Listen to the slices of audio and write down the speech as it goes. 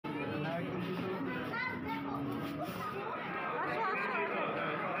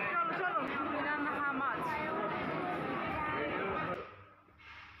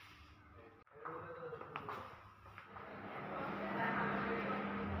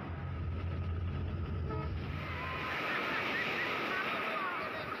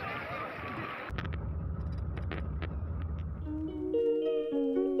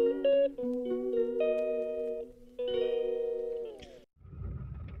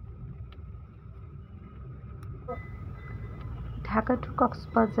Dhaka two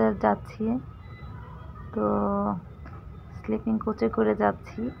Cox's Bazar যাচ্ছি। তো sleeping কোচে করে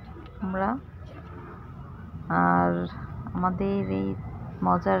যাচ্ছি আমরা। আর আমাদের এই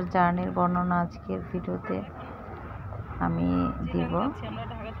মজার জার্নির বর্ণনা আজকের ভিডিওতে আমি দিব।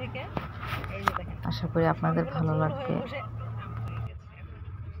 আশা করি আপনাদের ভালো লাগবে।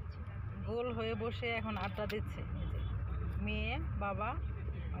 গোল হয়ে বসে এখন আড্ডা দিচ্ছে মেয়ে বাবা,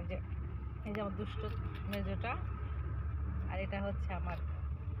 এই যে আমার দুষ্ট মেজোটা, আর এটা হচ্ছে আমার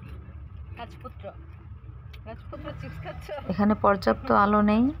রাজপুত্র। চিপস খাচ্ছ? এখানে পর্যাপ্ত আলো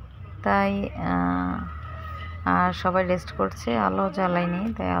নেই, তাই আর সবাই রেস্ট করছে। আলো জ্বালায়নি,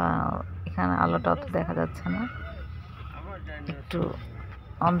 তাই এখানে আলোটা অত দেখা যাচ্ছে না, একটু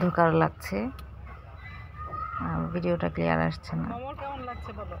অন্ধকার লাগছে, ভিডিওটা ক্লিয়ার আসছে না। মামার কেমন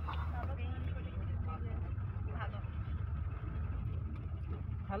লাগছে বলো?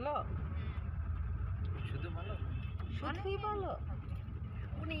 ভালো, শুধু ভালো, শুধুই ভালো।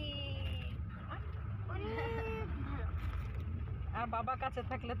 আর বাবা কাছে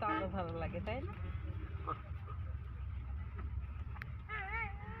থাকলে তো আরো ভালো লাগে, তাই না?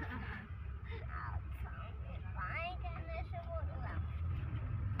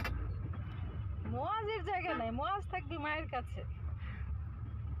 মোয়াজের জায়গা নাই, মোয়াজ থাকবি মায়ের কাছে।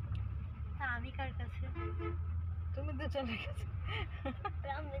 আমি কার কাছে? তুমি দুজনের কাছে।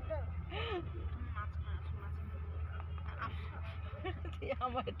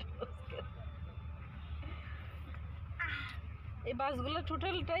 এই বাসগুলো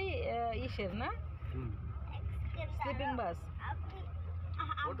টোটালটাই ইসের না, স্লিপিং বাস।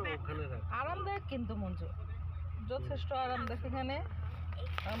 আরামদায়ক কিন্তু মঞ্জু, যথেষ্ট আরামদায়ক। এখানে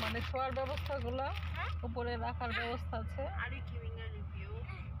মানে শোয়ার ব্যবস্থাগুলো উপরে রাখার ব্যবস্থা আছে,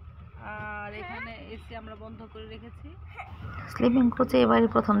 আর এখানে এসি আমরা বন্ধ করে রেখেছি। স্লিপিং কোচে এবারই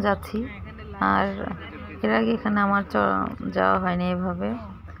প্রথম যাচ্ছি, আর এর আগে এখানে আমার যাওয়া হয়নি এভাবে।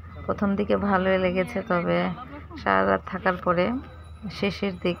 প্রথম দিকে ভালোই লেগেছে, তবে সারা রাত থাকার পরে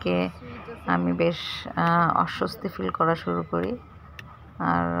শেষের দিকে আমি বেশ অস্বস্তি ফিল করা শুরু করি,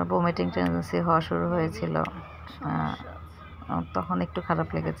 আর ভমিটিং টেন্ডেন্সি হওয়া শুরু হয়েছিল। তখন একটু খারাপ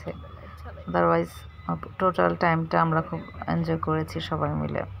লেগেছে। আদারওয়াইজ টোটাল টাইমটা আমরা খুব এনজয় করেছি সবাই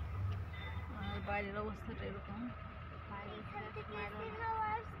মিলে। বাইরের অবস্থাটা এরকম,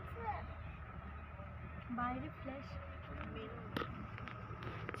 বাইরে ফ্ল্যাশ।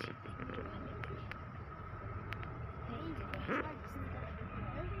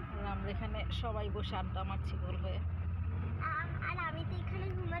 আমরা এখানে সবাই বসে আড্ডা মারছি গোল হয়ে। আর আমি তো এখানে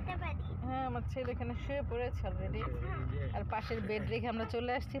ঘুমাতে পারি। হ্যাঁ, আমার ছেলে এখানে শুয়ে পড়েছে অলরেডি, আর পাশের বেড রেখে আমরা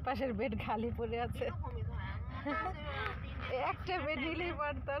চলে আসছি। পাশের বেড খালি পড়ে আছে, একটা বেড নিলেই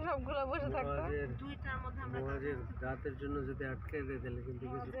পারতো, সবগুলো বসে থাকতো। দুইটার মধ্যে আমরা রাতের জন্য যদি আটকায় দেয় তাহলে কিন্তু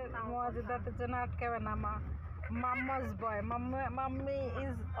মোয়াজের দাঁতের জন্য আটকাবে না। Mamma's boy, mummy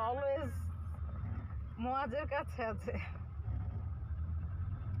is always মোয়াজের কাছে আছে।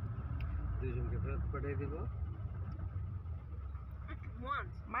 দুইজনকে ফেরত পাঠিয়ে দিব।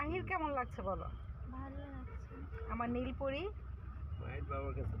 মাহির কেমন লাগছে বলো? ভালো লাগছে। আমার নীলপরি মায়ের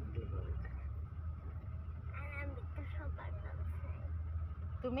বাবার কাছে দিতে পারে। আর আমি তো সবার কাছে।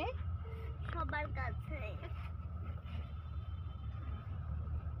 তুমি? সবার কাছে।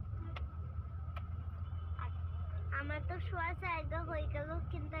 আমার তো শোয়ার জায়গা হয়ে গেল,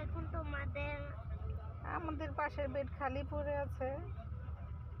 কিন্তু এখন আমাদের পাশের বেড খালি পড়ে আছে।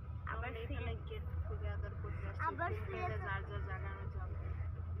 আবার এখানে গেট টুগেদার করতে আসছে, আবার যার যার জায়গা যাবে।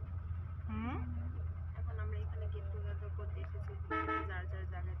 এখন আমরা এখানে গেট টুগেদার করতে এসেছি, যার যার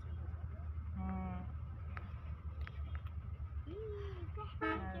জায়গায় চলে যাবে।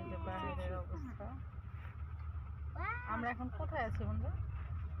 বাইরের অবস্থা। আমরা এখন কোথায় আছি বন্ধু?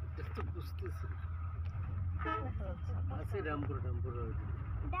 তো বুঝতেছি দেখা যাচ্ছে আছি রামপুর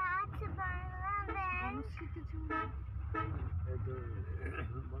That's Bangladesh. এই তো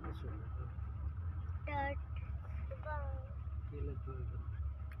মানুষ That's কি লাগবে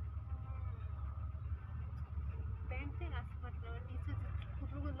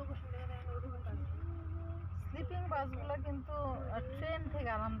স্লিপিং বাসগুলো কিন্তু ট্রেন থেকে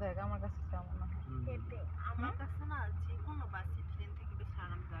আরামদায়ক আমার কাছে তেমন না। আমার কাছে না যে কোনো বাসে ট্রেন থেকে বেশি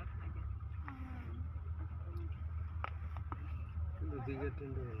আরামদায়ক লাগে। কিন্তু দিকে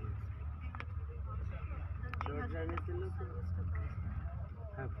ট্রেন শর্ট জার্নি ছিল তো।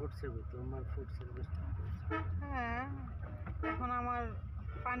 হ্যাঁ, ফুড সার্ভিস, তোমার ফুড সার্ভিস। হ্যাঁ, এখন আমার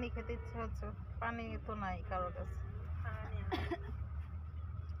পানি খেতে ইচ্ছে হচ্ছে, পানি তো নাই কারো কাছে।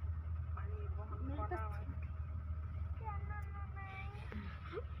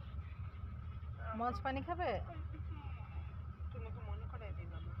 মজ পানি খাবে?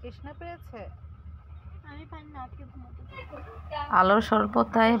 কৃষ্ণা পেয়েছে? আমি পারি না আজকে ঘুমাতে। আলোর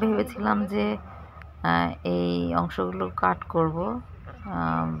স্বল্পতায় ভেবেছিলাম যে এই অংশগুলো কাট করব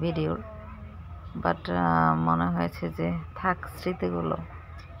ভিডিওর, বাট মনে হয়েছে যে থাক, স্মৃতিগুলো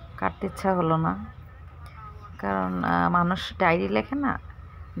কাটতে ইচ্ছা হলো না। কারণ মানুষ ডায়েরি লেখে না,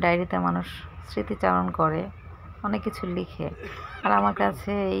 ডায়েরিতে মানুষ স্মৃতিচারণ করে, অনেক কিছু লিখে। আর আমার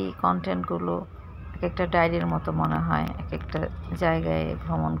কাছে এই কন্টেন্টগুলো এক একটা ডায়েরির মতো মনে হয়। এক একটা জায়গায়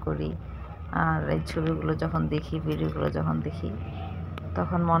ভ্রমণ করি, আর এই ছবিগুলো যখন দেখি, ভিডিওগুলো যখন দেখি,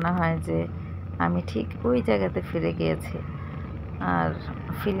 তখন মনে হয় যে আমি ঠিক ওই জায়গাতে ফিরে গিয়েছি। আর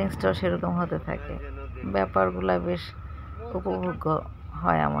ফিলিংসটাও সেরকম হতে থাকে। ব্যাপারগুলো বেশ উপভোগ্য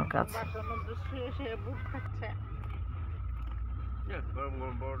হয় আমার কাছে। সমুদ্র শুয়ে বুট খাচ্ছে।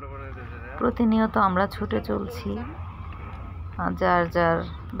 প্রতিনিয়ত আমরা ছুটে চলছি যার যার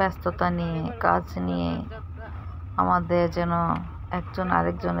ব্যস্ততা নিয়ে, কাজ নিয়ে। আমাদের যেন একজন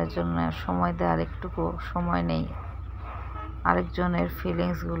আরেকজনের জন্য সময় দেওয়ার একটুকু সময় নেই, আরেকজনের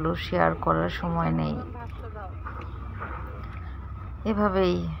ফিলিংসগুলো শেয়ার করার সময় নেই।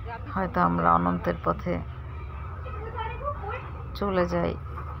 এভাবেই হয়তো আমরা অনন্তের পথে চলে যাই।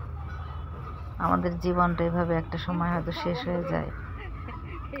 আমাদের জীবনটা এভাবে একটা সময় হয়তো শেষ হয়ে যায়।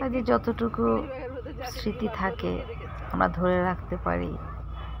 কাজে যতটুকু স্মৃতি থাকে আমরা ধরে রাখতে পারি,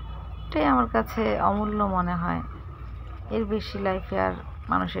 এটাই আমার কাছে অমূল্য মনে হয়। এর বেশি লাইফে আর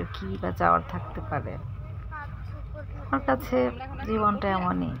মানুষের কী বা চাওয়ার থাকতে পারে? আমার কাছে জীবনটা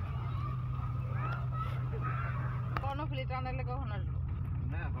এমনই।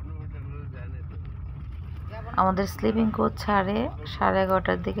 আমাদের স্লিপিং কোচ ছাড়ে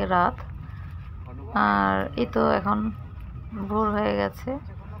 11:30টার দিকে রাত। আর এই তো এখন ভোর হয়ে গেছে,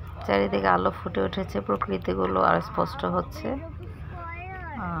 চারিদিকে আলো ফুটে উঠেছে, প্রকৃতিগুলো আর স্পষ্ট হচ্ছে।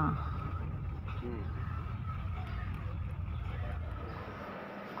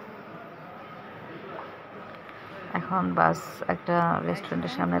 এখন বাস একটা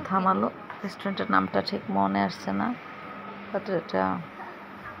রেস্টুরেন্টের সামনে থামালো। রেস্টুরেন্টের নামটা ঠিক মনে আসছে না, বাট এটা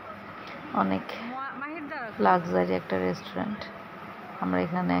অনেক লাক্সারি একটা রেস্টুরেন্ট। আমরা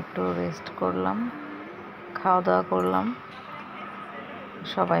এখানে একটু রেস্ট করলাম, খাওয়া দাওয়া করলাম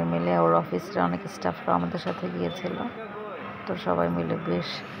সবাই মিলে। ওর অফিসের অনেক স্টাফরা আমাদের সাথে গিয়েছিল, তো সবাই মিলে বেশ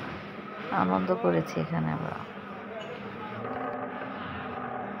আনন্দ করেছি এখানে আমরা।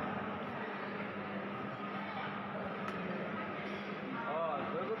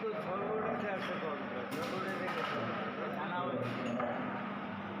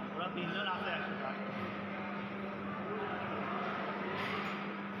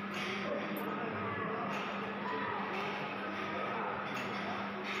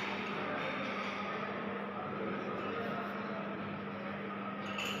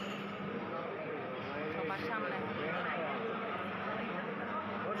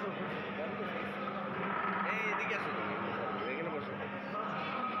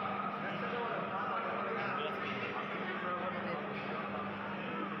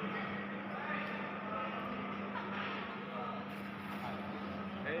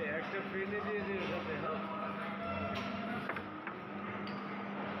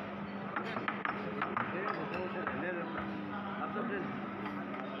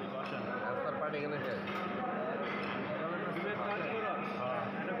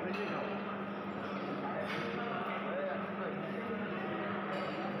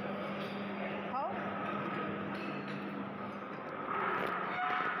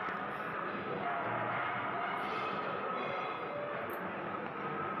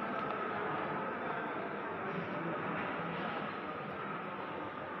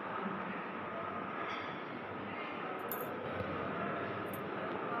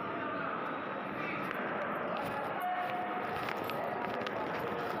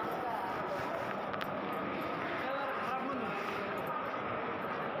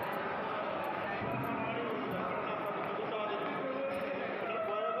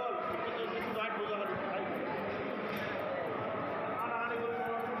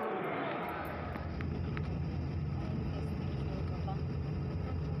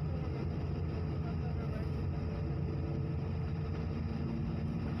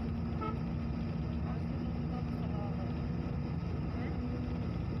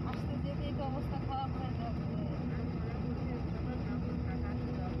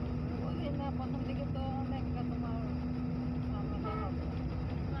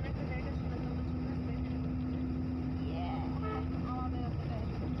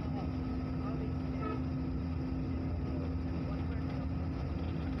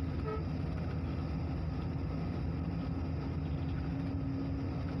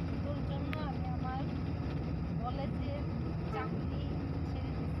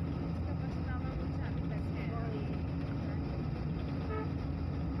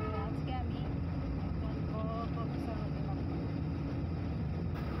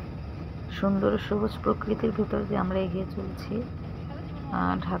 সুন্দর সবুজ প্রকৃতির ভিতর দিয়ে আমরা এগিয়ে চলছি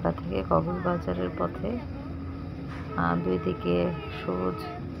ঢাকা থেকে কক্সবাজারের পথে। দুই দিকে সবুজ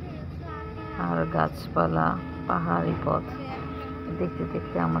আর গাছপালা, পাহাড়ি পথ দেখতে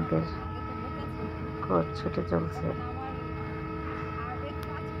দেখতে আমাদের ছুটে চলছে।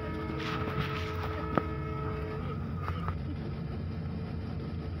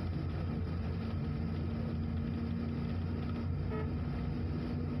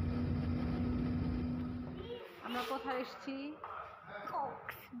 আমরা কোথায় এসেছি?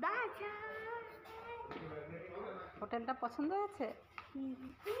 কক্সবাজার। হোটেলটা পছন্দ হয়েছে?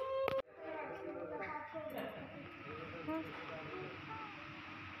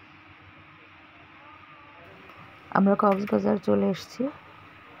 আমরা কক্সবাজার চলে এসেছি।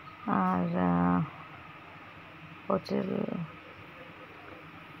 আর হোটেল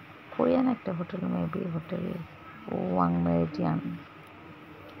কোরিয়ান একটা hotel, maybe hotel Wang Meridien,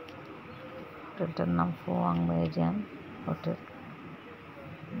 হোটেলটার নাম ওয়াং মেরিডিয়ান হোটেল।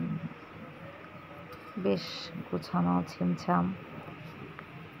 বেশ গুছানো, ছিমছাম,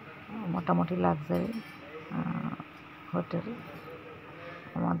 মোটামুটি লাক্সারি হোটেল।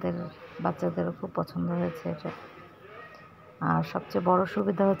 আমাদের বাচ্চাদেরও খুব পছন্দ হয়েছে এটা। আর সবচেয়ে বড়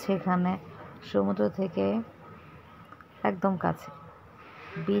সুবিধা হচ্ছে এখানে সমুদ্র থেকে একদম কাছে,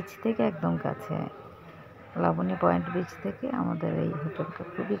 বিচ থেকে একদম কাছে, লাবণী পয়েন্ট বিচ থেকে আমাদের এই হোটেলটা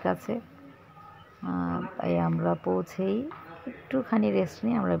খুবই কাছে। তাই আমরা পৌঁছেই একটুখানি রেস্ট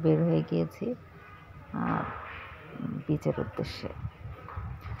নিয়ে আমরা বের হয়ে গিয়েছি বিচের উদ্দেশ্যে।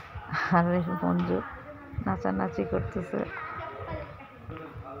 আর মঞ্জু নাচানাচি করতেছে।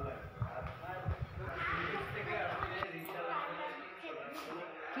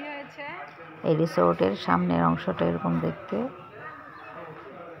 কি হয়েছে? এই রিসোর্টের সামনের অংশটা এরকম দেখতে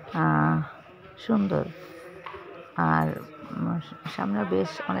সুন্দর। আর সামনে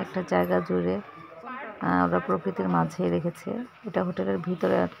বেশ অনেকটা জায়গা জুড়ে ওরা প্রকৃতির মাঝে রেখেছে। এটা হোটেলের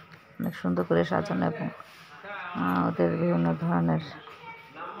ভিতরে অনেক সুন্দর করে সাজানো, এবং ওদের বিভিন্ন ধরনের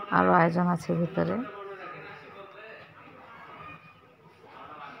আরও আয়োজন আছে ভিতরে।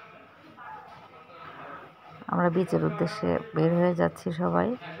 আমরা বিচের উদ্দেশ্যে বের হয়ে যাচ্ছি সবাই।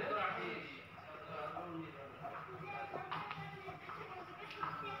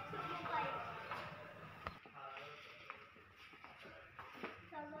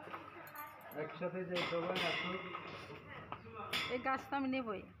 এই গাছটা আমি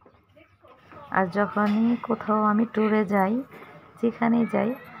নেবই। আর যখনই কোথাও আমি ট্যুরে যাই, যেখানেই যাই,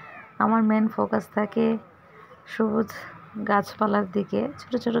 আমার মেন ফোকাস থাকে সবুজ গাছপালার দিকে।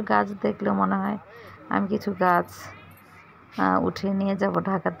 ছোট ছোট গাছ দেখলে মনে হয় আমি কিছু গাছ উঠিয়ে নিয়ে যাব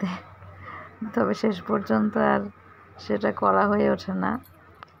ঢাকাতে। তবে শেষ পর্যন্ত আর সেটা করা হয়ে ওঠে না,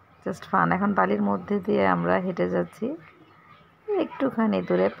 জাস্ট ফান। এখন বালির মধ্যে দিয়ে আমরা হেঁটে যাচ্ছি, একটুখানি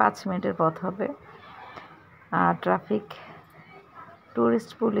দূরে 5 মিনিটের পথ হবে। ট্রাফিক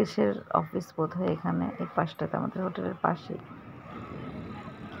ট্যুরিস্ট পুলিশের অফিস বোধ হয় এখানে, এই পাশটাতে, আমাদের হোটেলের পাশেই।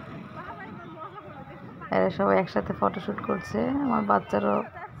 এরা সবাই একসাথে ফটোশ্যুট করছে, আমার বাচ্চারাও।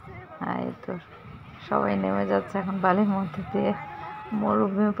 এই তো সবাই নেমে যাচ্ছে এখন বালির মধ্যে দিয়ে।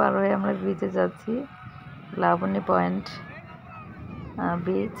 মরুভূমি পার হয়ে আমরা বিচে যাচ্ছি, লাবণী পয়েন্ট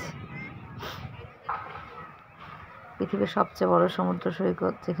বিচ। পৃথিবীর সবচেয়ে বড় সমুদ্র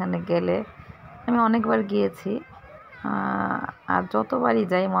সৈকত, যেখানে গেলে আমি অনেকবার গিয়েছি। আর যতবারই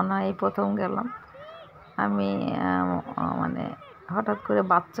যাই মনে হয় এই প্রথম গেলাম। আমি মানে হঠাৎ করে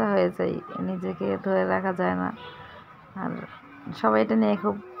বাচ্চা হয়ে যাই, নিজেকে ধরে রাখা যায় না। আর সবাই এটা নিয়ে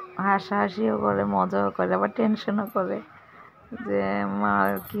খুব হাসাহাসিও করে, মজাও করে, আবার টেনশনও করে যে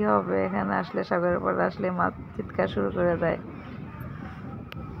মার কী হবে এখানে আসলে, সাগরের পরে আসলে মা চিৎকার শুরু করে দেয়।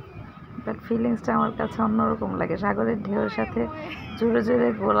 বাট ফিলিংসটা আমার কাছে অন্যরকম লাগে। সাগরের ঢেউয়ের সাথে জোরে জোরে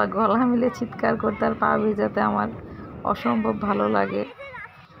গলা মিলে চিৎকার করতে আর পা ভিজাতে আমার অসম্ভব ভালো লাগে।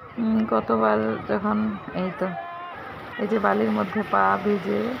 কতবার যখন এই যে বালির মধ্যে পা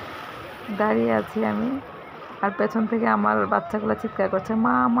ভিজে দাঁড়িয়ে আছি আমি, আর পেছন থেকে আমার বাচ্চাগুলো চিৎকার করছে,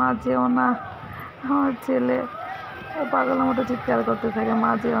 মা মা যেও না। আমার ছেলে ও পাগলের মতো চিৎকার করতে থাকে,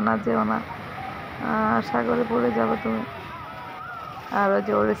 মা যেও না, যেও না, সাগরে পড়ে যাবে তুমি। আর ওই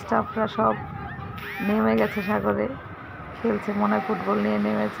যে ওর স্টাফরা সব নেমে গেছে সাগরে, খেলছে, মনে হয় ফুটবল নিয়ে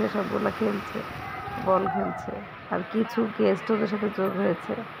নেমেছে, সবগুলো খেলছে, বল খেলছে। আর কিছু গেস্ট ওদের সাথে যোগ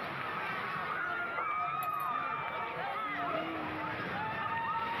হয়েছে।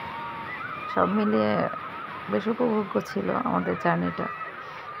 সব মিলিয়ে বেশ উপভোগ্য ছিল আমাদের জার্নিটা।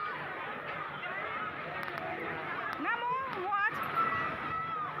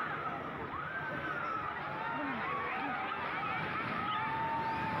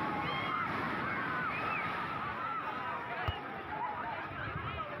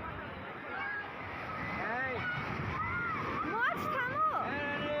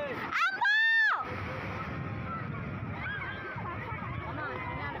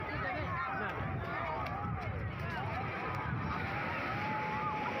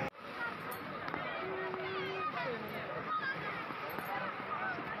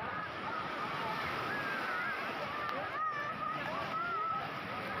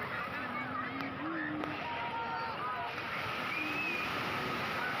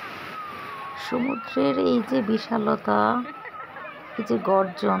 সমুদ্রের এই যে বিশালতা, এই যে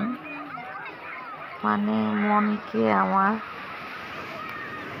গর্জন, মানে মনকে আমার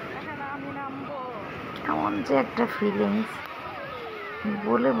কেমন যে একটা ফিলিংস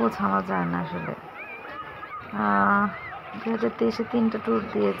বলে বোঝানো যায় না আসলে। 2023-এ 3টা ট্যুর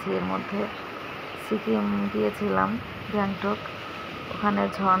দিয়েছি, এর মধ্যে সিকিম গিয়েছিলাম, গ্যাংটক, ওখানে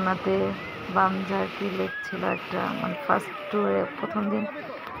ঝর্ণাতে বানজার কি লেক ছিল একটা, মানে ফার্স্ট ট্যুরে প্রথম দিন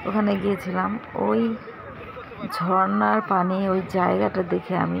ওখানে গিয়েছিলাম। ওই ঝর্ণার পানি, ওই জায়গাটা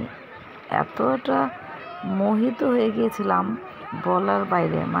দেখে আমি এতটা মোহিত হয়ে গিয়েছিলাম বলার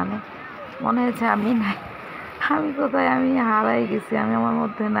বাইরে। মানে মনে হয়েছে আমি নাই, আমি কোথায়, আমি হারাই গেছি, আমি আমার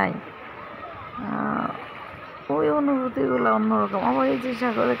মধ্যে নাই। ওই অনুভূতিগুলো অন্যরকম। আবার এই যে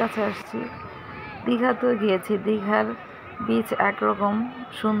সাগরের কাছে আসছি, দীঘাতেও গিয়েছি, দীঘার বিচ একরকম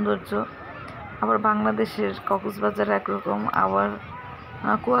সৌন্দর্য, আবার বাংলাদেশের কক্সবাজার একরকম, আবার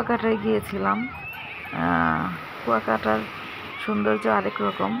কুয়াকাটায় গিয়েছিলাম, কুয়াকাটার সৌন্দর্য আরেক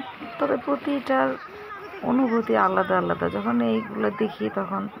রকম। তবে প্রতিটার অনুভূতি আলাদা আলাদা। যখন এইগুলো দেখি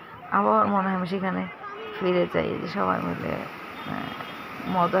তখন আবার মনে হয় আমি সেখানে ফিরে যাই, যে সবাই মিলে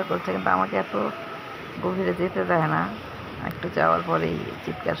মজা করছে, কিন্তু আমাকে এত গভীরে যেতে দেয় না, একটু যাওয়ার পরেই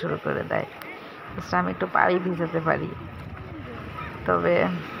চিৎকার শুরু করে দেয়। আমি একটু পাড়ি ভিজাতে পারি। তবে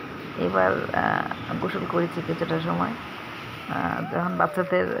এবার গোসল করেছি কিছুটা সময়, যখন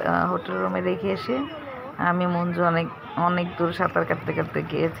বাচ্চাদের হোটেল রুমে রেখে এসে আমি মঞ্জু অনেক দূর সাঁতার কাটতে কাটতে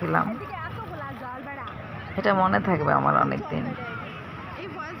গিয়েছিলাম। এটা মনে থাকবে আমার অনেক দিন।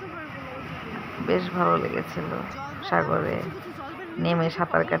 বেশ ভালো লেগেছিল সাগরে নেমে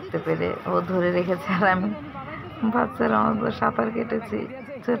সাঁতার কাটতে পেরে। ও ধরে রেখেছে আর আমি বাচ্চারা মতো সাঁতার কেটেছি।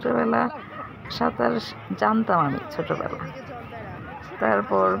 ছোটোবেলা সাঁতার জানতাম আমি ছোটোবেলা,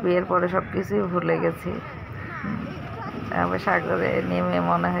 তারপর বিয়ের পরে সব কিছুই ভুলে গেছি। আবার সাগরে নেমে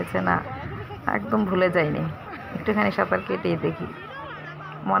মনে হয়েছে না, একদম ভুলে যাইনি, একটুখানি সাঁতার কেটেই দেখি,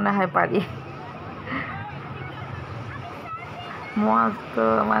 মনে হয় পারি। মাছ তো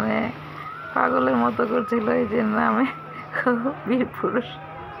মানে পাগলের মতো করছিল, এই যে নামে বীর পুরুষ।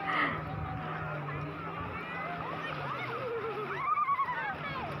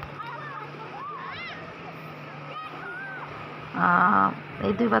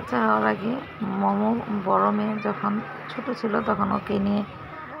 এই 2 বাচ্চা হওয়ার আগে মোমো বড় মেয়ে যখন ছোট ছিল তখন ওকে নিয়ে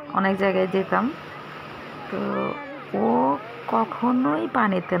অনেক জায়গায় যেতাম। তো ও কখনোই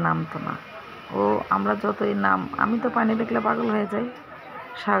পানিতে নামতো না। আমরা যতই আমি তো পানি দেখলে পাগল হয়ে যাই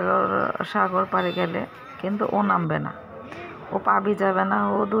সাগর পাড়ে গেলে, কিন্তু ও নামবে না, ও পা ভিজাবে না,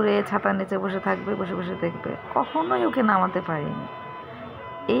 ও দূরে ছাতার নিচে বসে থাকবে, বসে বসে দেখবে। কখনোই ওকে নামাতে পারিনি।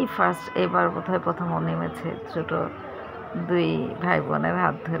 এই ফার্স্ট, এবার বোধহয় প্রথম ও নেমেছে ছোট 2 ভাই বোনের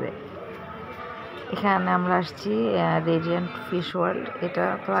হাত ধরে। এখানে আমরা আসছি রেডিয়েন্ট ফিশ ওয়ার্ল্ড। এটা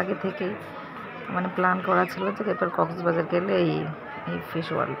তো আগে থেকেই মানে প্ল্যান করা ছিল যে এবার কক্সবাজার গেলে এই ফিশ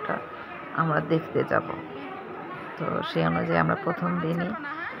ওয়ার্ল্ডটা আমরা দেখতে যাব। তো সেই অনুযায়ী আমরা প্রথম দিনই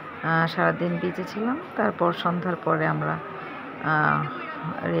সারাদিন বিচে ছিলাম, তারপর সন্ধ্যার পরে আমরা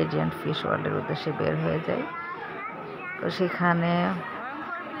রেডিয়েন্ট ফিশ ওয়ার্ল্ডের উদ্দেশ্যে বের হয়ে যাই। তো সেখানে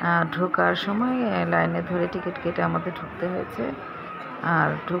ঢোকার সময় লাইনে ধরে টিকিট কেটে আমাদের ঢুকতে হয়েছে। আর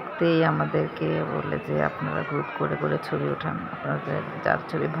ঢুকতেই আমাদেরকে বলে যে আপনারা গ্রুপ করে করে ছবি ওঠান, আপনাদের যার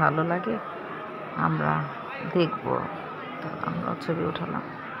ছবি ভালো লাগে আমরা দেখব। তো আমরা ছবি উঠালাম,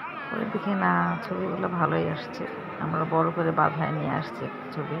 পরে দেখি না ছবিগুলো ভালোই আসছে, আমরা বড় করে বাধায় নিয়ে আসছি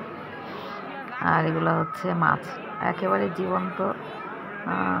ছবি। আর এগুলো হচ্ছে মাছ, একেবারে জীবন্ত,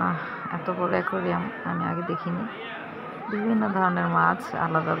 এত বড় অ্যাকোয়ারিয়াম আমি আগে দেখিনি। বিভিন্ন ধরনের মাছ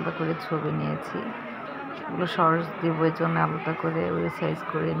আলাদা আলাদা করে ছবি নিয়েছি, এগুলো শর্টস দিব, এর জন্য আলাদা করে সাইজ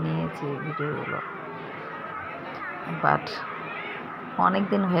করে নিয়েছি ভিডিওগুলো। বাট অনেক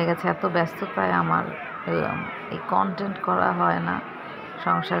দিন হয়ে গেছে, এত ব্যস্ততায় আমার এই কন্টেন্ট করা হয় না,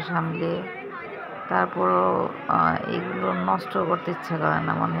 সংসার সামলিয়ে। তারপরও এগুলো নষ্ট করতে ইচ্ছা করে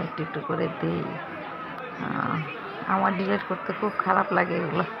না, মনে হয় একটু একটু করে দিই। আমার ডিলিট করতে খুব খারাপ লাগে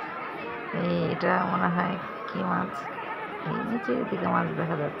এগুলো। এটা মনে হয় কি মাছ, এই নিচের দিকে মাছ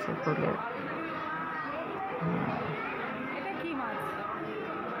দেখা যাচ্ছে ফুলের।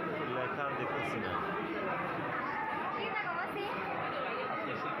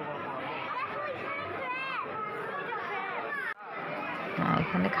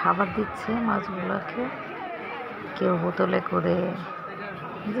 এখানে খাবার দিচ্ছে মাছগুলোকে, কেউ বোতলে করে,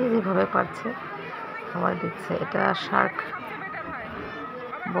 যে যেভাবে পারছে খাবার দিচ্ছে। এটা শার্ক,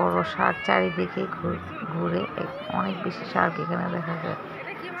 বড় শার্ক, চারিদিকে ঘুরে অনেক বেশি শার্ক এখানে দেখা যায়।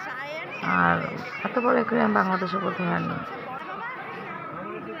 আর এত বড় অ্যাকোয়ারিয়াম বাংলাদেশে বোধহয় হয়নি।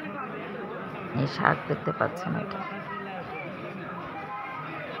 এই শার্ক দেখতে পাচ্ছেন, এটা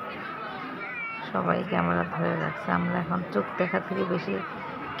সবাই ক্যামেরা ধরে রাখছে। আমরা এখন চোখ দেখা থেকে বেশি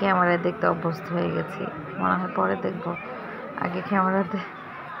ক্যামেরায় দেখতে অভ্যস্ত হয়ে গেছি। মনে হয় পরে দেখব, আগে ক্যামেরাতে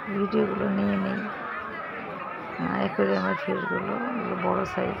ভিডিওগুলো নিয়ে নিই। অ্যাকোয়ারিয়ামের ফিশগুলো, এগুলো বড়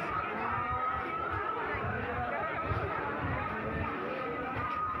সাইজ।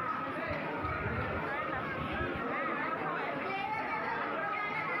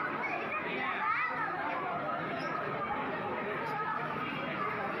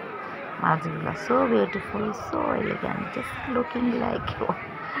 মাছগুলো so beautiful, so elegant, just looking like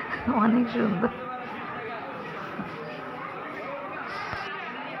অনেক সুন্দর।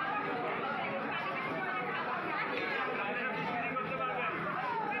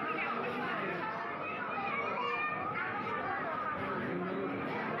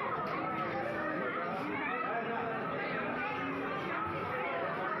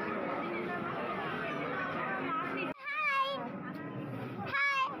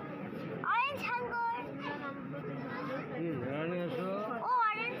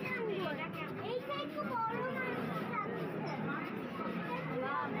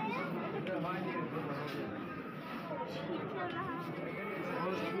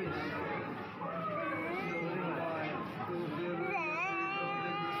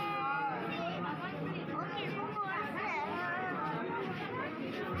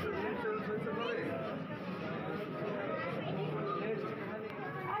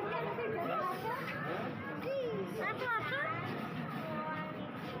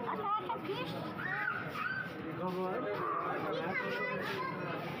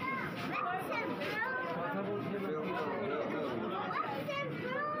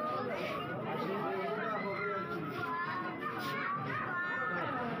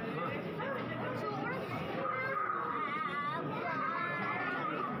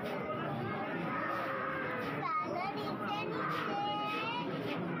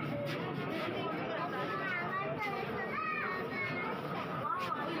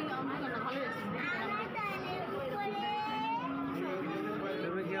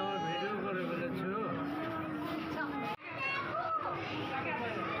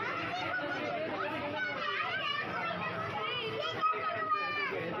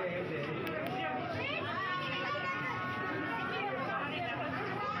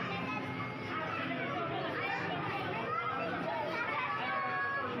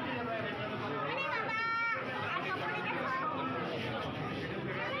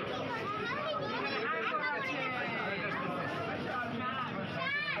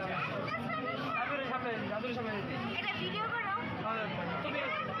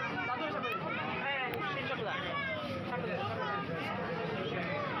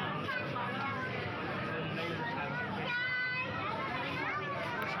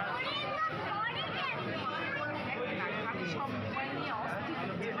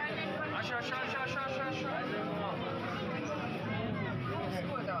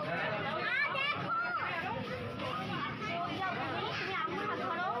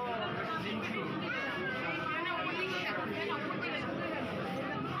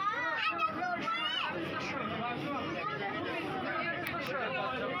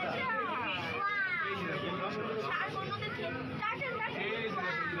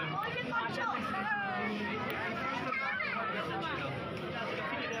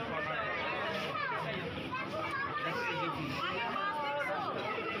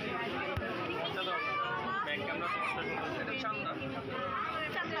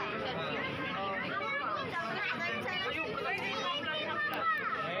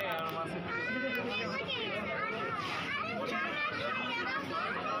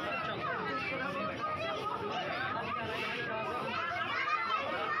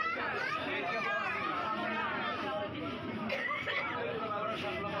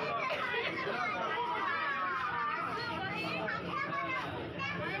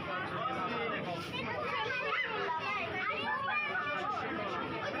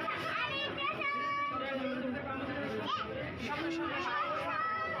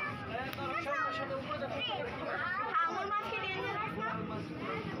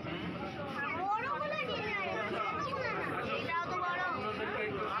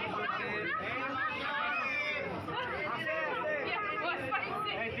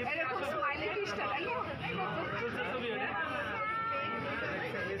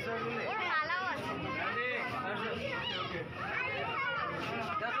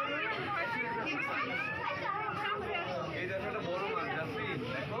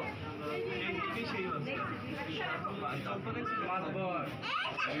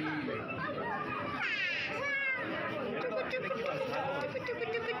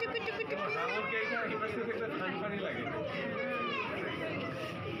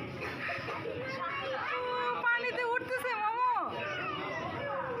 পানিতে উঠতেছে মামু।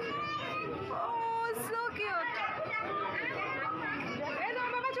 ও সো কিউট। এই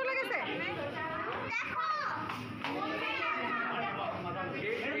তোমার বাবা চলে গেছে।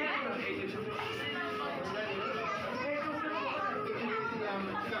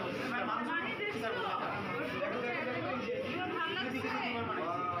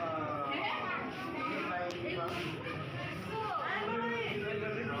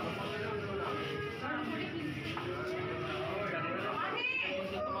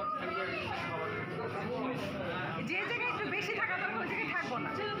 যে জায়গায় একটু বেশি থাকা দরকার ওই জায়গায় থাকবো না।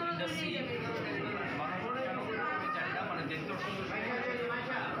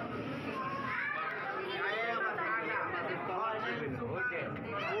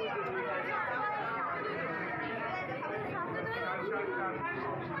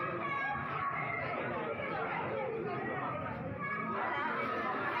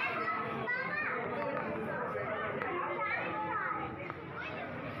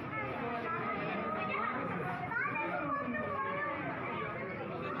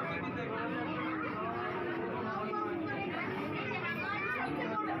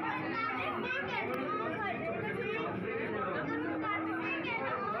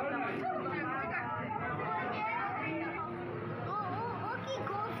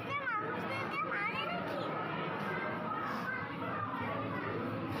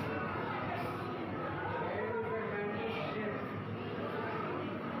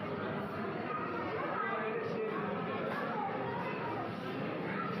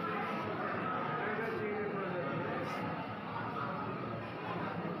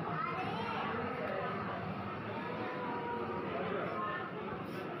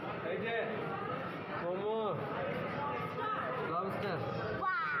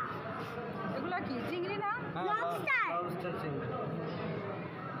 এগুলা কি চিংড়ি না?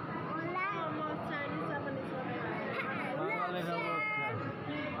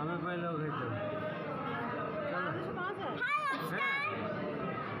 আমি পাইলেও খাইতাম।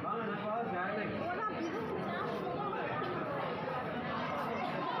 পাওয়া যায় নাকি?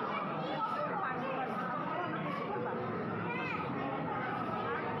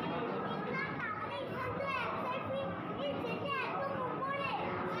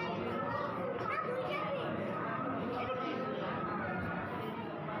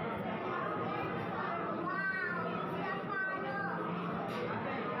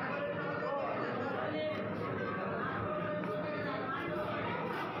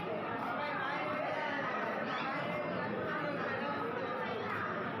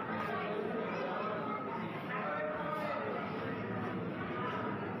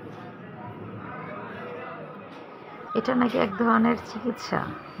 এটা নাকি এক ধরনের চিকিৎসা।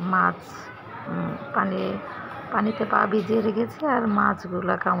 মাছ পানিতে পা ভিজিয়ে রেখেছে আর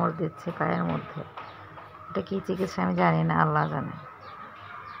মাছগুলা কামড় দিচ্ছে পায়ের মধ্যে। এটা কি চিকিৎসা আমি জানি না, আল্লাহ জানে।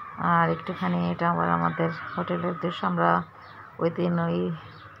 আর একটুখানি এটা আমাদের হোটেলের দৃশ্য। আমরা ওই দিন ওই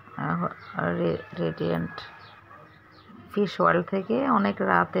রেডিয়েন্ট ফিশ ওয়ার্ল্ড থেকে অনেক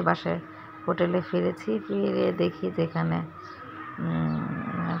রাতে বাসায় হোটেলে ফিরেছি। ফিরে দেখি যেখানে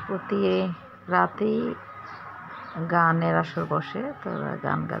প্রতি রাতেই গানের আসর বসে, তারা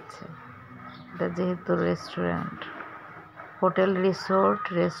গান গাচ্ছে। এটা যেহেতু রেস্টুরেন্ট, হোটেল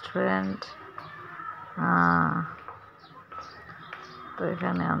রেস্টুরেন্ট, তো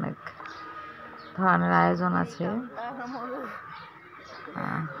এখানে অনেক ধরনের আয়োজন আছে।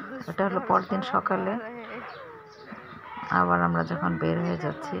 এটা হলো পরদিন সকালে। আবার আমরা যখন বের হয়ে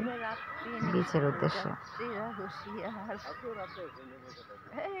যাচ্ছি বিচের উদ্দেশ্যে।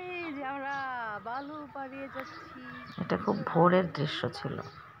 এই যে আমরা বালু পাড়িয়ে যাচ্ছি। এটা খুব ভোরের দৃশ্য ছিল।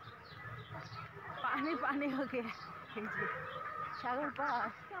 পানি পানি ওকে সাগর পার।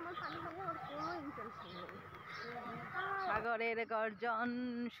 সাগরের গর্জন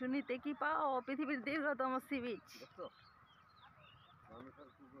শুনিতে কি পাও, পৃথিবীর দীর্ঘতম সি বিচ।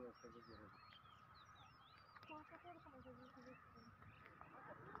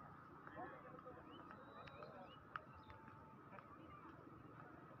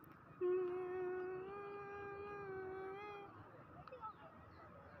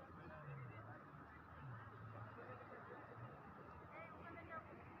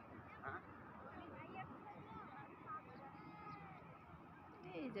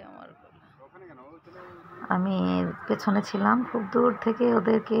 আমি পেছনে ছিলাম, খুব দূর থেকে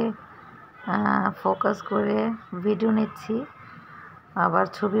ওদেরকে ফোকাস করে ভিডিও নিচ্ছি, আবার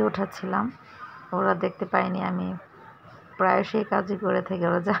ছবি ওঠাচ্ছিলাম। ওরা দেখতে পায়নি, আমি প্রায়শই কাজই করে থাকি,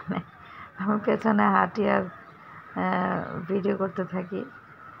 ওরা জানে। আমি পেছনে হাঁটি আর ভিডিও করতে থাকি।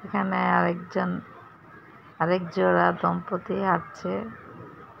 এখানে আরেক জোড়া দম্পতি হাঁটছে,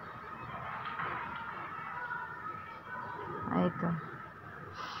 এই তো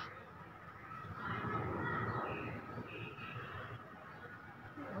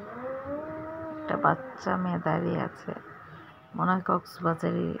একটা বাচ্চা মেয়ে দাঁড়িয়ে আছে, মনে হয়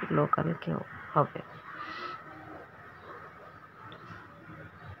কক্সবাজারের লোকাল কেউ হবে।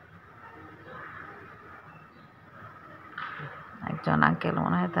 একজন আঙ্কেল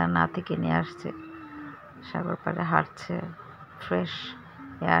মনে হয় তার নাতিকে নিয়ে আসছে, সাগর পাড়ে হাঁটছে, ফ্রেশ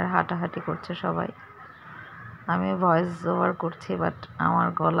এয়ার হাঁটাহাঁটি করছে সবাই। আমি ভয়েস ওভার করছি, বাট আমার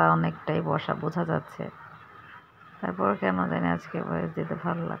গলা অনেকটাই বসা বোঝা যাচ্ছে, তারপর কেন জানি আজকে ভয়েস দিতে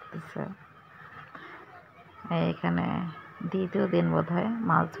ভালো লাগতেছে। এখানে দ্বিতীয় দিন বোধহয়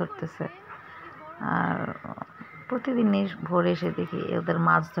মাছ ধরতেছে, আর প্রতিদিনই ভোরে এসে দেখি ওদের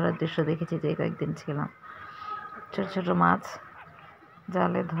মাছ ধরার দৃশ্য দেখেছি যে কয়েকদিন ছিলাম। ছোট ছোট মাছ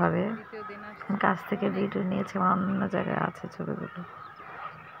জালে ধরে, কাছ থেকে ভিডিও নিয়েছে, আমার অন্য জায়গায় আছে ছবিগুলো।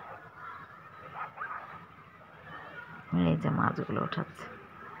 এই যে মাছগুলো ওঠাচ্ছে,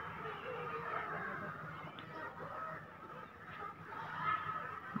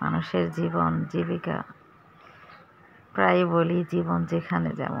 মানুষের জীবন জীবিকা, প্রায় বলি জীবন যেখানে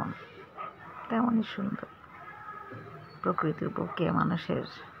যেমন তেমনই সুন্দর। প্রকৃতির বুকে মানুষের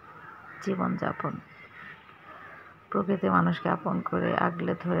জীবনযাপন, প্রকৃতি মানুষকে আপন করে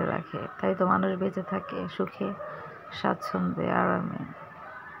আগলে ধরে রাখে, তাই তো মানুষ বেঁচে থাকে সুখে, স্বাচ্ছন্দ্যে, আরামে।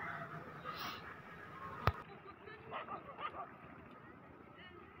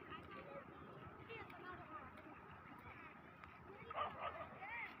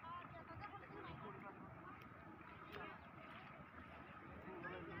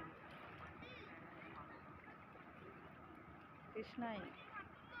 কৃষ্ণাই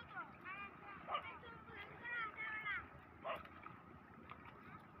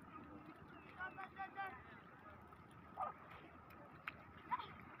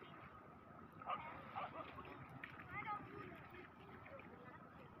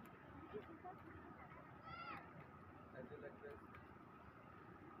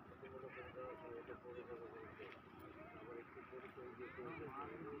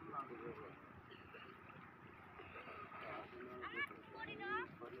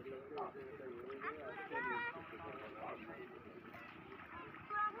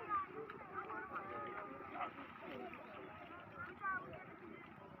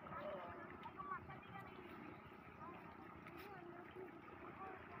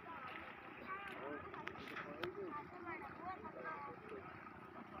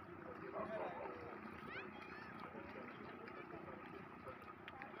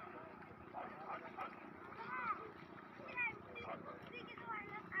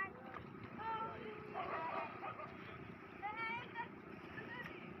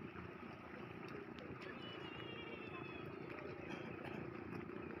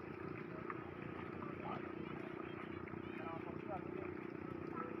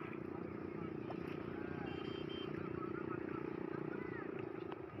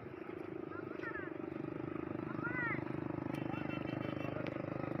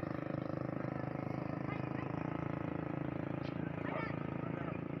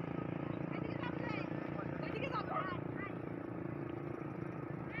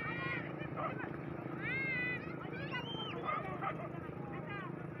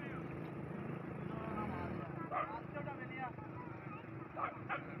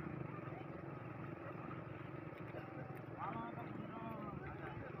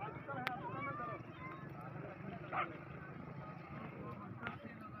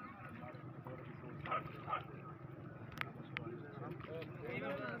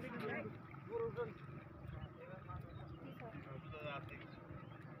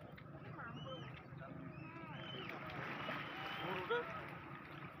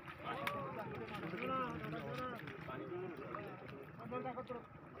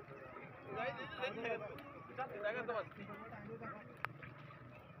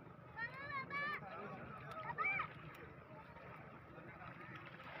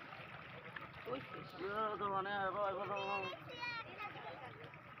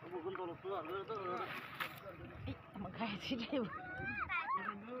আমার গায়ে ছিটাই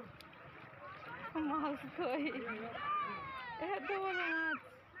মাছ কই, এত বড় মাছ।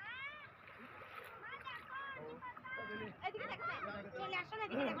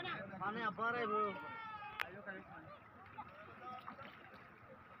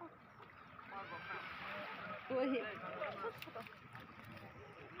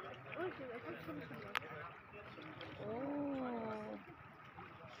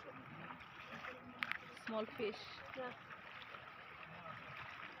 Small fish. Yeah.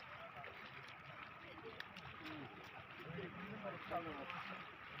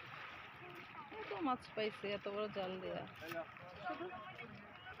 কত মাছ পাইছে এত বড় জাল দেয়া।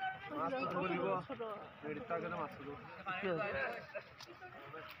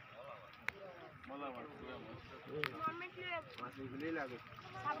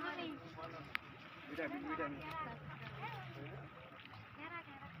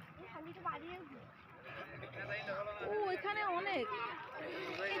 ও এখানে অনেক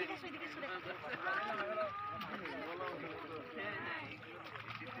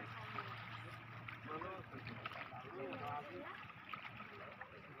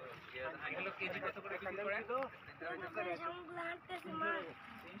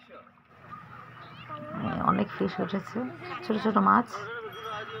অনেক ফিশ উঠেছে, ছোট ছোট মাছ।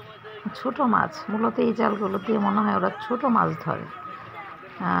 ছোট মাছ মূলত এই জালগুলো দিয়ে মনে হয় ওরা ছোট মাছ ধরে।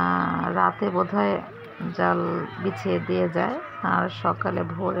 রাতে বোধহয় জাল বিছিয়ে দিয়ে যায়, আর সকালে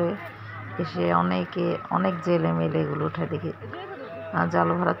ভোরে এসে অনেক জেলে মেলে এগুলো উঠে দেখি জাল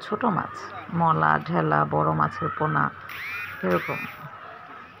ভরা ছোট মাছ, মলা, ঢেলা, বড় মাছের পোনা এরকম।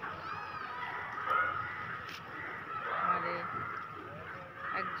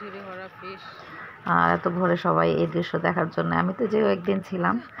 আর এত ভোরে সবাই এই দৃশ্য দেখার জন্য, আমি তো যেও একদিন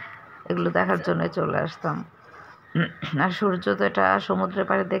ছিলাম, এগুলো দেখার জন্য চলে আসতাম। আর সূর্যোদয়টা সমুদ্রের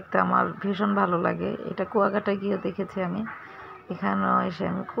পাড়ে দেখতে আমার ভীষণ ভালো লাগে। এটা কুয়াকাটায় গিয়েও দেখেছি আমি। এখানেও এসে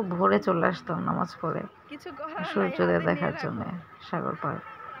আমি খুব ভোরে চলে আসতাম নামাজ পড়ে সূর্যোদয় দেখার জন্য সাগর পাড়।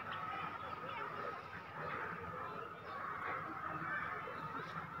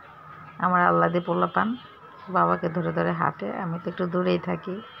 আমার আল্লাদি পোলাপান বাবাকে ধরে ধরে হাঁটে, আমি তো একটু দূরেই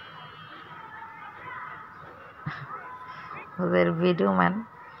থাকি। ওদের ভিডিও ম্যান,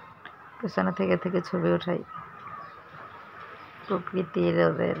 পেছনে থেকে থেকে ছবি ওঠাই প্রকৃতির,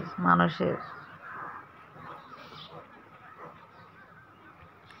 ওদের মানুষের।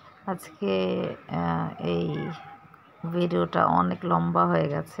 আজকে এই ভিডিওটা অনেক লম্বা হয়ে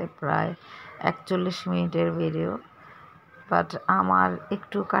গেছে, প্রায় 41 মিনিটের ভিডিও। বাট আমার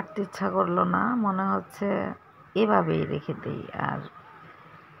একটু কাটতে ইচ্ছা করলো না, মনে হচ্ছে এভাবেই রেখে দিই আর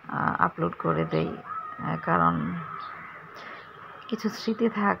আপলোড করে দেই, কারণ কিছু স্মৃতি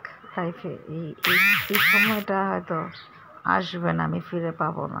থাক লাইফে। এই সময়টা হয়তো আসবে না, আমি ফিরে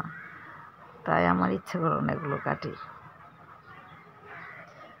পাবো না, তাই আমার ইচ্ছে করলো না এগুলো কাটি।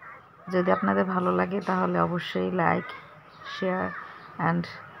 যদি আপনাদের ভালো লাগে তাহলে অবশ্যই লাইক, শেয়ার অ্যান্ড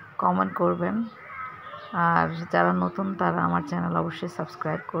কমেন্ট করবেন। আর যারা নতুন তারা আমার চ্যানেল অবশ্যই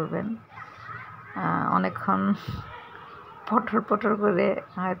সাবস্ক্রাইব করবেন। অনেকক্ষণ পটর করে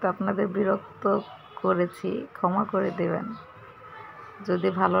হয়তো আপনাদের বিরক্ত করেছি, ক্ষমা করে দেবেন যদি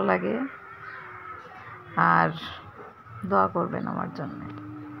ভালো লাগে। আর দোয়া করবেন আমার জন্যে,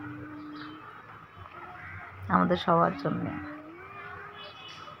 আমাদের সবার জন্যে,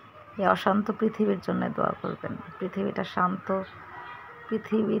 এই অশান্ত পৃথিবীর জন্য দোয়া করবেন। পৃথিবীটা শান্ত,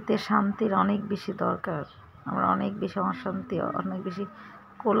 পৃথিবীতে শান্তির অনেক বেশি দরকার। আমরা অনেক বেশি অশান্তি, অনেক বেশি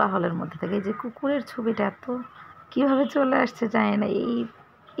কোলাহলের মধ্যে থাকি। এই যে কুকুরের ছবিটা এত কীভাবে চলে আসছে জানি না,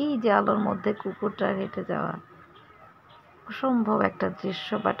 এই যে আলোর মধ্যে কুকুরটা হেঁটে যাওয়া অসম্ভব একটা দৃশ্য।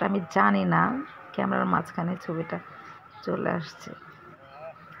 বাট আমি জানি না ক্যামেরার মাঝখানে ছবিটা চলে আসছে।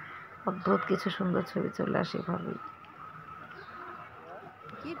 অদ্ভুত কিছু সুন্দর ছবি চলে আসে ভাবেই।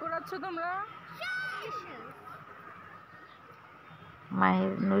 কি করাচ্ছ তোমরা?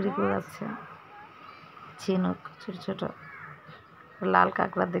 মায়ের নুড়ি কুড়াচ্ছে, ঝিনুক ছোট ছোট লাল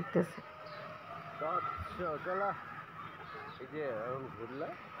কাঁকড়া দেখতেছে।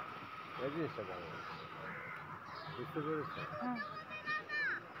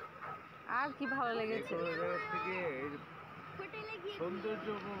 আর কি ভালো লেগেছে? সৌন্দর্য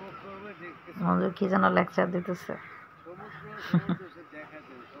উপভোগ করবে, মঞ্জুর কি যেন লেকচার দিতেছে। দেখা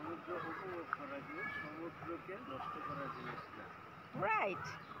যায় সমুদ্র উপভোগ করা জিনিস, সমুদ্রকে নষ্ট করা জিনিস না। রাইট,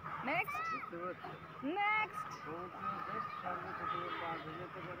 নেক্সট বুঝতে পারছো? নেক্সট সমুদ্রের সর্বোচ্চ তুমি পা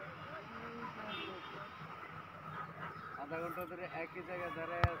যেতে পারে, আধা ঘন্টা ধরে একই জায়গায়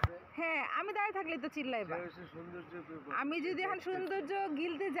দাঁড়ায় আছে। হ্যাঁ, আমি দাঁড়িয়ে থাকলে তো চিল্লাইবা। সৌন্দর্য আমি যদি এখন সৌন্দর্য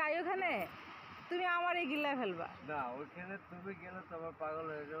গিলতে যাই ওখানে, তুমি আমারই গিল্লা ফেলবা। না, ওইখানে তুমি গেলে তোমার পাগল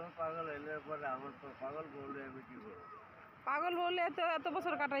হয়ে যাবো। পাগল হইলে পরে আমার তো পাগল বললে আমি কি করবো? পাগল বললে তো এত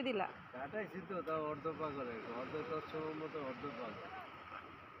বছর কাটাই দিলা। কাটাইছি তো, তাও অর্ধ পাগল হয়ে গেছে। অর্ধ তোর সময় মতো অর্ধ পাগল।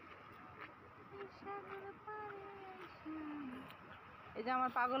 এই যে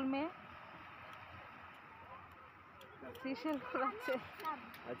আমার পাগল মেয়ে সিসেল করাচ্ছে।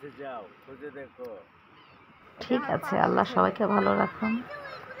 আচ্ছা যাও, খুঁজে দেখো। ঠিক আছে, আল্লাহ সবাইকে ভালো রাখুন।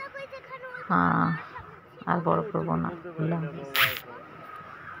 আর বড় করবো না।